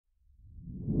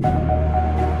Good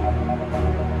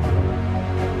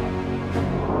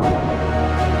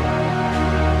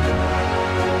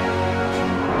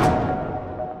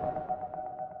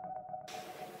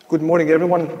morning,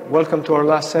 everyone. Welcome to our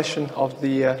last session of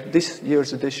this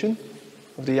year's edition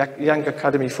of the Young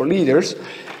Academy for Leaders.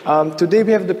 Today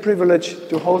we have the privilege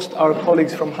to host our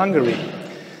colleagues from Hungary.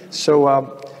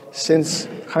 So since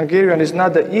Hungarian is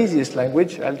not the easiest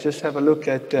language, I'll just have a look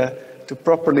at to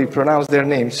properly pronounce their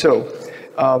names. So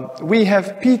we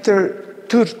have Péter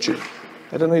Törcsi.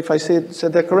 I don't know if I said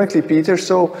that correctly, Péter.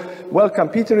 So welcome.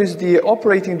 Péter is the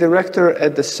operating director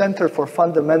at the Center for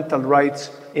Fundamental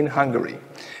Rights in Hungary.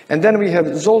 And then we have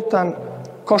Zoltán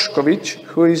Koskovics,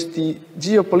 who is the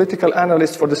geopolitical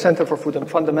analyst for the Center for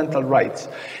Fundamental Rights.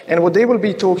 And what they will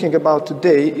be talking about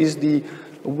today is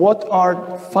what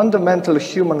are fundamental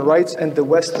human rights and the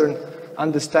Western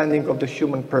understanding of the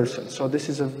human person. So this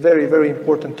is a very, very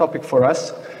important topic for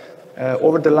us.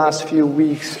 Over the last few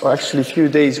weeks, or actually few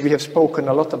days, we have spoken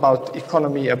a lot about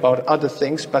economy, about other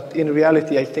things, but in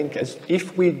reality, I think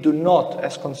if we do not,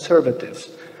 as conservatives,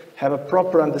 have a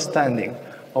proper understanding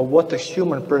of what a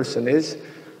human person is,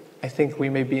 I think we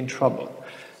may be in trouble.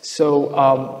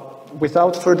 So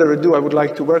without further ado, I would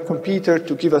like to welcome Péter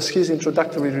to give us his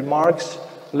introductory remarks,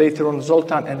 later on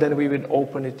Zoltán, and then we will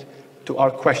open it to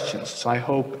our questions. So I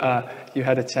hope you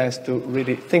had a chance to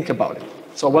really think about it.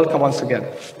 So welcome once again.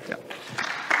 Yeah.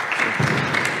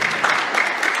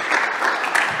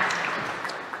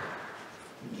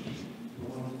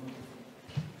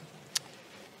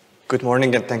 Good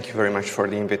morning, and thank you very much for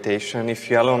the invitation. If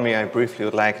you allow me, I briefly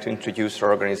would like to introduce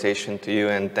our organization to you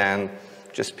and then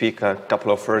just speak a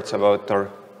couple of words about our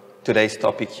today's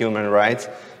topic, human rights,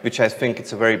 which I think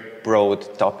it's a very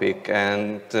broad topic,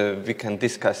 and we can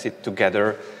discuss it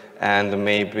together and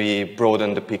maybe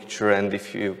broaden the picture. And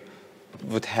if you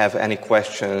would have any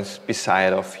questions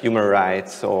beside of human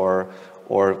rights or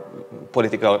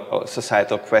political or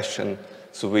societal questions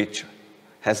which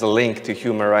has a link to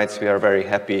human rights, we are very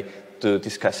happy to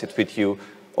discuss it with you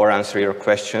or answer your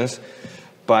questions.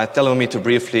 But allow me to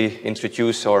briefly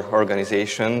introduce our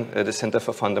organization, the Center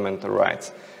for Fundamental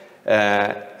Rights.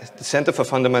 The Center for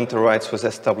Fundamental Rights was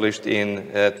established in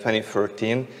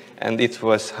 2013, and it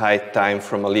was high time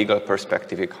from a legal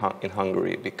perspective in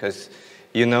Hungary, because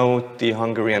you know the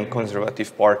Hungarian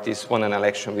Conservative parties won an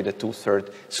election with a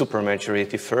two-thirds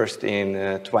supermajority first in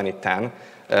 2010.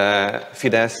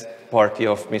 Fidesz party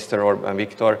of Mr. Orbán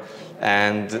Viktor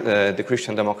and the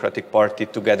Christian Democratic Party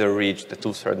together reached the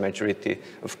two-thirds majority.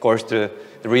 Of course, the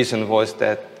reason was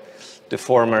that the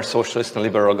former socialist and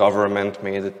liberal government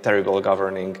made a terrible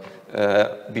governing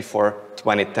before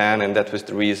 2010, and that was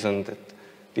the reason that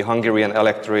the Hungarian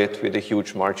electorate with a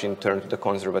huge margin turned to the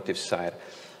conservative side.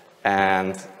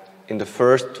 And in the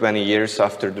first 20 years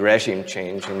after the regime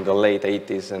change in the late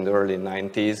 80s and early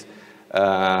 90s,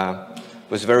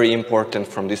 was very important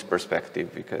from this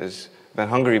perspective, because when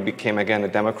Hungary became again a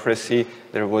democracy,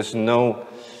 there was no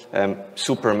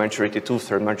supermajority,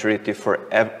 two-thirds majority for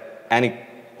any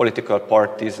political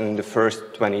parties in the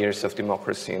first 20 years of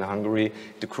democracy in Hungary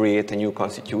to create a new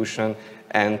constitution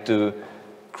and to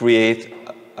create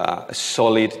a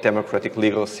solid democratic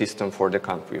legal system for the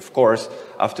country. Of course,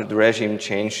 after the regime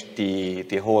changed,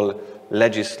 the whole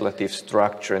legislative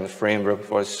structure and framework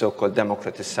was so-called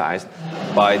democratized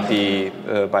by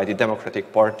the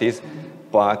democratic parties,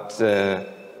 but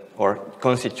our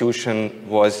constitution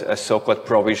was a so-called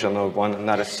provisional one,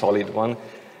 not a solid one.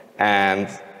 And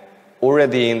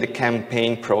already in the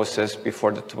campaign process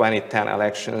before the 2010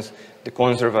 elections, the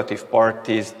conservative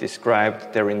parties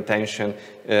described their intention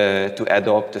to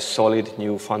adopt a solid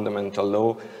new fundamental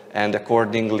law and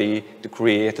accordingly to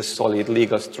create a solid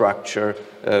legal structure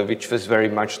which was very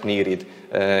much needed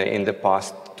in the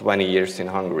past 20 years in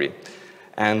Hungary.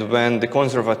 And when the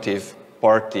conservative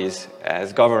parties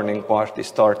as governing parties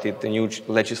started the new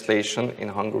legislation in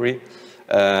Hungary,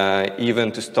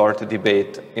 even to start a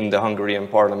debate in the Hungarian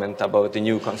parliament about the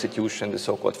new constitution, the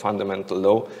so-called fundamental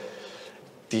law,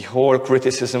 the whole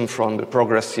criticism from the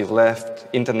progressive left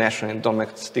internationally and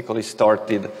domestically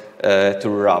started to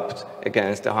erupt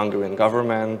against the Hungarian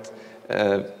government.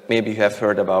 Maybe you have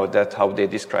heard about that, how they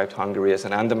described Hungary as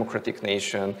an undemocratic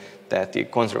nation, that the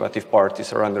conservative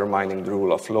parties are undermining the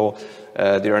rule of law.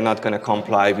 They are not going to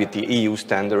comply with the EU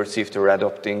standards if they're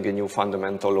adopting a new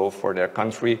fundamental law for their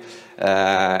country.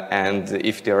 And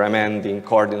if they're amending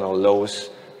cardinal laws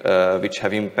which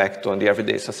have impact on the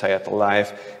everyday societal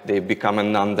life, they become a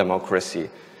non-democracy.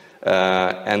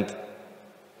 And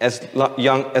as a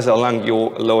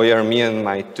young lawyer, me and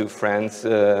my two friends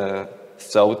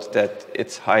thought that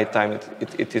it's high time,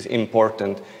 it is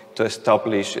important to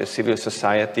establish a civil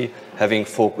society, having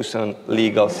focus on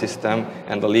legal system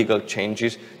and the legal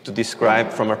changes to describe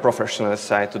from a professional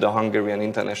side to the Hungarian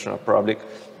international public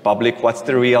what's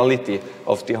the reality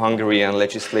of the Hungarian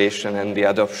legislation and the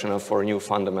adoption of our new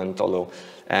fundamental law.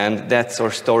 And that's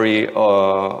our story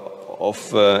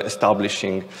of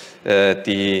establishing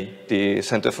the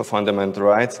Center for Fundamental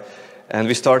Rights. And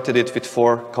we started it with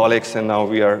 4 colleagues, and now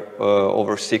we are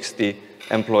over 60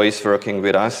 employees working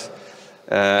with us.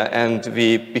 And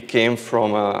we became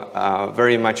from a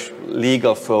very much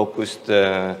legal-focused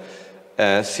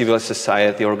civil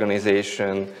society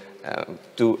organization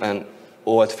to an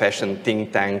old-fashioned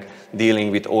think tank dealing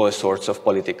with all sorts of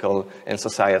political and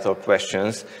societal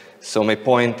questions. So my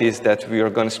point is that we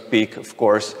are going to speak, of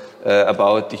course,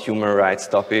 about the human rights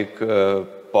topic,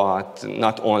 but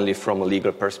not only from a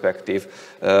legal perspective,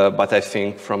 but I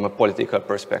think from a political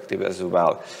perspective as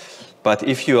well. But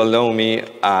if you allow me,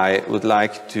 I would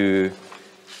like to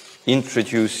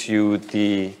introduce you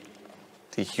the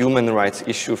human rights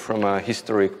issue from a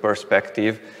historic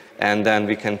perspective, and then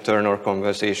we can turn our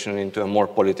conversation into a more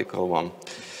political one.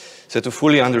 So to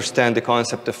fully understand the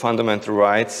concept of fundamental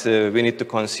rights, we need to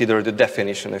consider the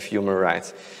definition of human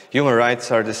rights. Human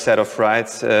rights are the set of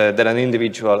rights that an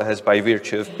individual has by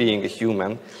virtue of being a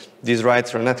human. These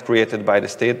rights are not created by the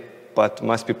state, but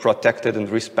must be protected and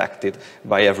respected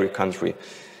by every country.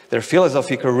 Their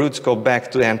philosophical roots go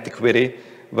back to antiquity,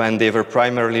 when they were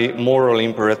primarily moral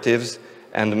imperatives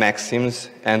and maxims,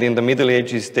 and in the Middle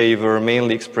Ages they were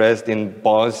mainly expressed in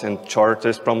laws and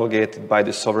charters promulgated by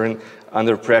the sovereign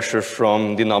under pressure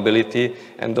from the nobility,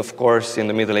 and of course in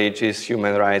the Middle Ages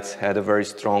human rights had a very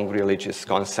strong religious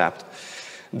concept.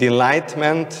 The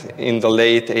Enlightenment in the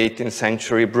late 18th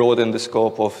century broadened the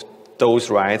scope of those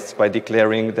rights by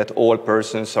declaring that all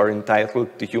persons are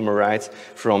entitled to human rights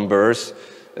from birth.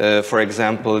 For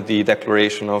example, the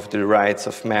Declaration of the Rights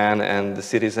of Man and the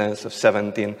Citizens of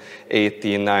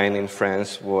 1789 in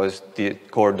France was the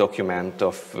core document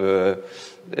of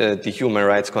the human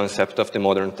rights concept of the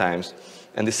modern times.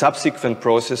 And the subsequent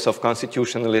process of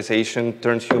constitutionalization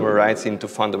turned human rights into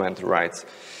fundamental rights.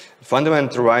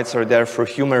 Fundamental rights are therefore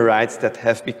human rights that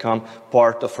have become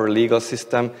part of our legal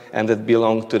system and that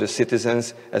belong to the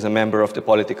citizens as a member of the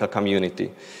political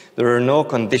community. There are no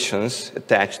conditions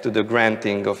attached to the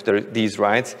granting of these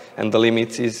rights, and the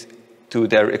limits to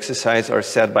their exercise are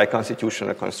set by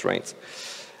constitutional constraints.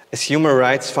 As human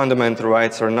rights, fundamental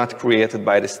rights are not created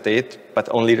by the state, but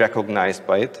only recognized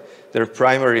by it. Their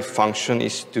primary function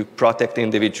is to protect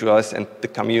individuals and the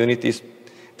communities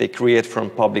they create from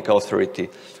public authority.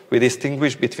 We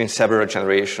distinguish between several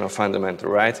generations of fundamental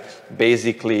rights.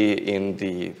 Basically, in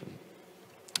the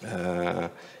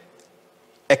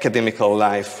academical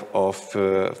life of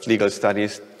legal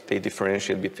studies, they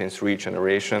differentiate between 3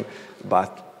 generations,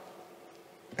 but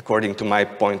according to my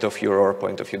point of view or our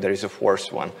point of view, there is a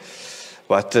 4th one.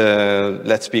 But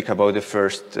let's speak about the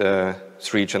first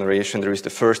 3 generations. There is the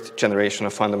first generation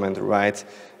of fundamental rights.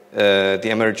 The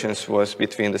emergence was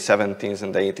between the 17th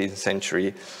and the 18th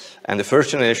century. And the first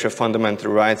generation of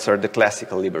fundamental rights are the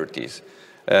classical liberties.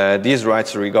 These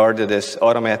rights are regarded as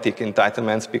automatic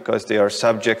entitlements because they are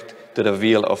subject to the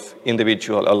will of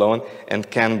individual alone and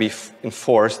can be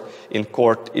enforced in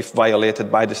court if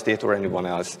violated by the state or anyone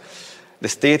else. The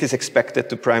state is expected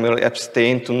to primarily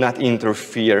abstain to not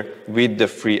interfere with the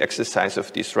free exercise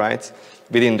of these rights.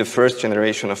 Within the first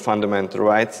generation of fundamental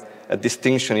rights, a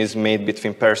distinction is made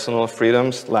between personal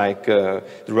freedoms like the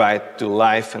right to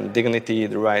life and dignity,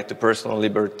 the right to personal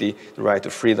liberty, the right to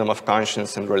freedom of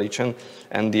conscience and religion,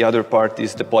 and the other part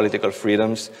is the political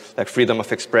freedoms like freedom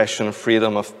of expression,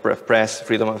 freedom of press,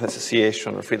 freedom of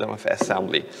association, or freedom of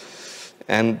assembly.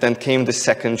 And then came the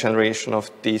second generation of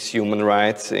these human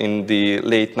rights in the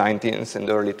late 19th and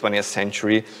early 20th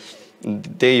century.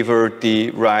 They were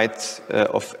the rights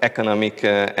of economic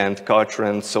and cultural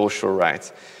and social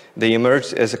rights. They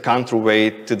emerged as a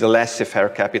counterweight to the laissez-faire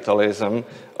capitalism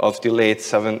of the late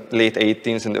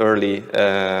 18th and early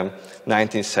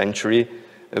 19th century,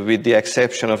 with the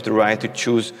exception of the right to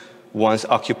choose one's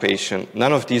occupation.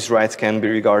 None of these rights can be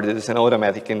regarded as an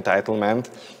automatic entitlement,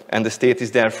 and the state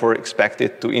is therefore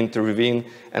expected to intervene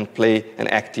and play an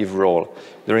active role.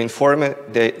 Their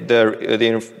enforcement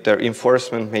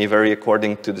may vary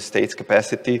according to the state's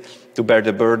capacity to bear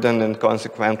the burden, and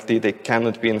consequently they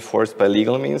cannot be enforced by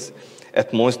legal means.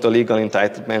 At most, the legal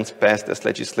entitlements passed as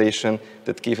legislation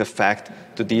that give effect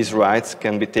to these rights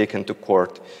can be taken to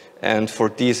court. And for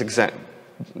these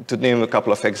to name a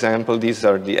couple of examples, these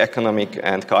are the economic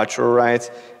and cultural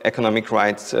rights. Economic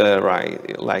rights,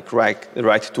 like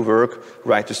right to work,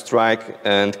 right to strike,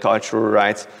 and cultural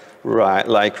rights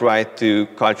like right to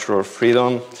cultural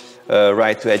freedom,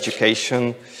 right to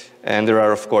education, and there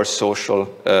are, of course, social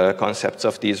concepts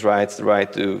of these rights, the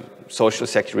right to social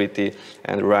security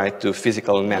and the right to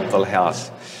physical and mental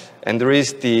health. And there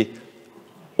is the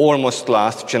almost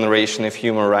last generation of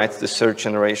human rights, the third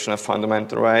generation of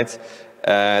fundamental rights.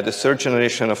 The third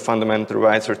generation of fundamental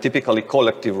rights are typically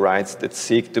collective rights that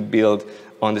seek to build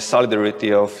on the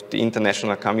solidarity of the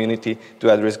international community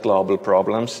to address global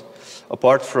problems.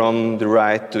 Apart from the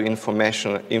right to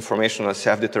informational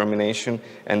self-determination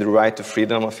and the right to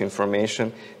freedom of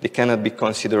information, they cannot be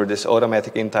considered as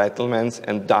automatic entitlements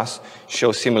and thus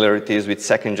show similarities with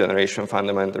second-generation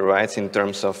fundamental rights in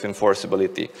terms of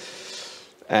enforceability.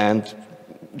 And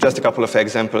just a couple of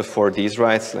examples for these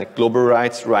rights, like global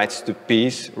rights, rights to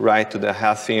peace, right to the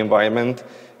healthy environment,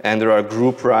 and there are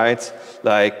group rights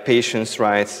like patients'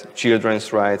 rights,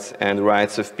 children's rights, and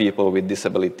rights of people with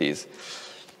disabilities.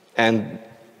 And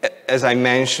as I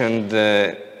mentioned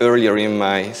earlier in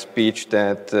my speech,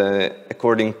 that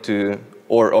according to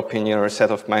our opinion or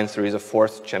set of minds, there is a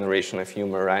fourth generation of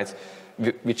human rights,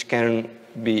 which can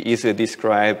be easily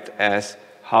described as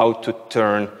how to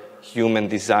turn human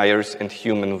desires and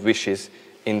human wishes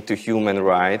into human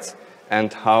rights,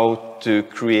 and how to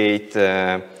create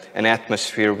an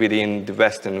atmosphere within the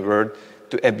Western world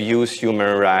to abuse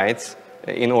human rights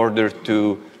in order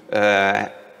to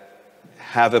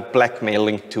have a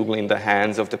blackmailing tool in the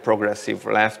hands of the progressive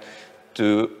left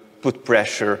to put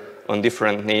pressure on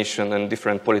different nations and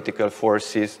different political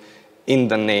forces in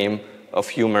the name of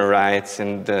human rights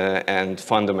and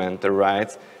fundamental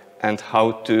rights, and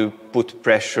how to put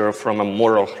pressure from a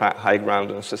moral high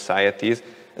ground on societies,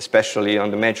 especially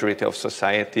on the majority of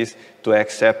societies, to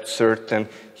accept certain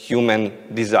human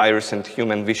desires and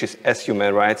human wishes as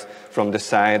human rights from the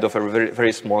side of a very,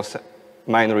 very small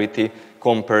minority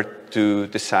compared to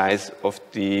the size of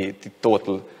the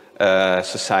total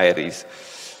societies.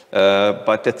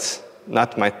 But it's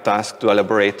not my task to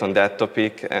elaborate on that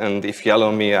topic, and if you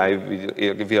allow me, I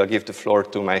will give the floor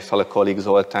to my fellow colleague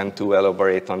Zoltán to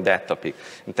elaborate on that topic.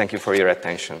 And thank you for your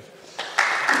attention.